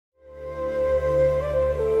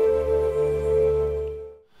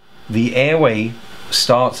the airway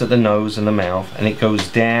starts at the nose and the mouth, and it goes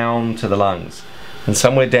down to the lungs. And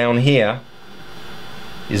somewhere down here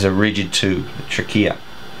is a rigid tube, the trachea,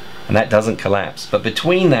 and that doesn't collapse. But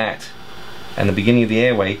between that and the beginning of the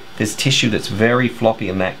airway, there's tissue that's very floppy,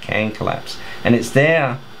 and that can collapse. And it's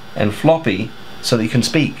there and floppy so that you can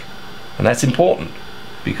speak. And that's important,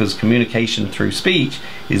 because communication through speech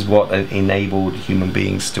is what enabled human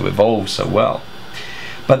beings to evolve so well.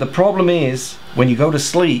 But the problem is, when you go to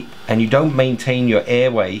sleep and you don't maintain your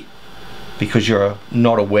airway because you're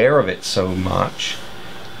not aware of it so much,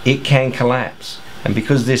 it can collapse. And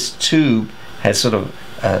because this tube has sort of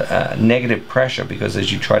a negative pressure, because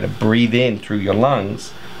as you try to breathe in through your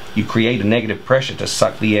lungs, you create a negative pressure to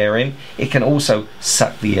suck the air in, it can also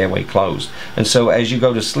suck the airway closed. And so as you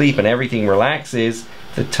go to sleep and everything relaxes,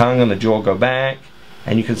 the tongue and the jaw go back,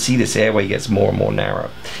 and you can see this airway gets more and more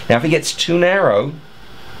narrow. Now if it gets too narrow,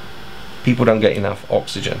 people don't get enough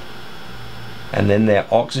oxygen, and then their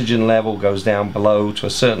oxygen level goes down below to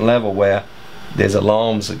a certain level where there's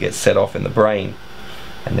alarms that get set off in the brain,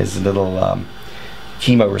 and there's little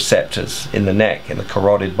chemoreceptors in the neck, in the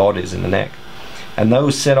carotid bodies in the neck, and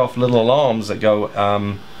those set off little alarms that go,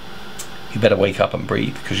 you better wake up and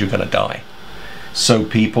breathe because you're going to die. So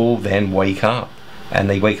people then wake up, and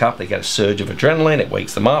they wake up, they get a surge of adrenaline, it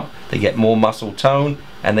wakes them up, they get more muscle tone,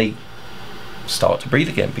 and they start to breathe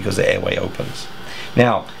again because the airway opens.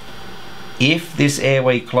 Now if this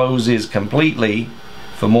airway closes completely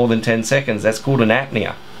for more than 10 seconds, that's called an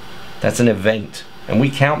apnea. That's an event, and we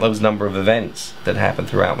count those number of events that happen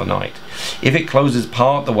throughout the night. If it closes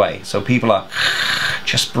part the way, so people are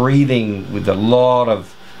just breathing with a lot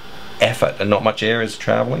of effort and not much air is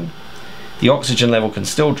traveling, the oxygen level can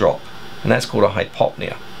still drop, and that's called a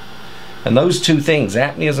hypopnea. And those two things,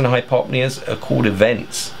 apneas and hypopneas, are called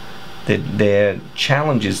events. They're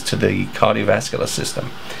challenges to the cardiovascular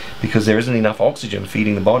system because there isn't enough oxygen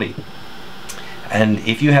feeding the body. And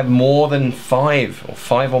if you have more than five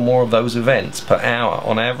or more of those events per hour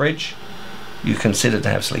on average, you consider to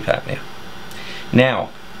have sleep apnea. Now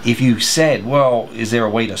if you said, well, is there a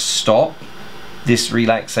way to stop this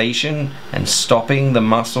relaxation and stopping the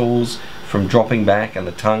muscles from dropping back and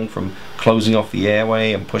the tongue from closing off the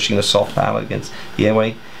airway and pushing the soft palate against the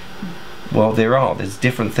airway? Well, there's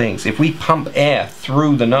different things. If we pump air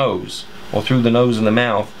through the nose, or through the nose and the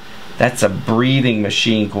mouth, that's a breathing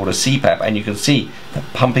machine called a CPAP, and you can see that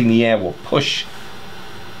pumping the air will push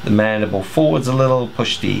the mandible forwards a little,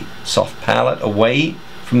 push the soft palate away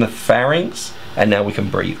from the pharynx, and now we can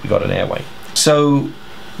breathe. We got an airway. So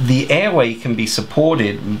the airway can be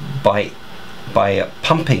supported by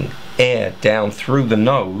pumping air down through the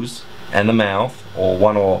nose and the mouth, or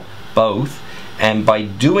one or both, and by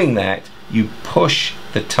doing that you push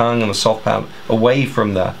the tongue and the soft palate away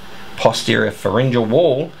from the posterior pharyngeal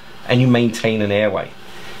wall, and you maintain an airway.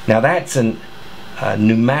 Now that's a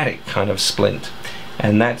pneumatic kind of splint,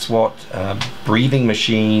 and that's what breathing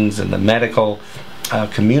machines and the medical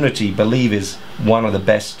community believe is one of the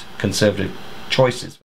best conservative choices.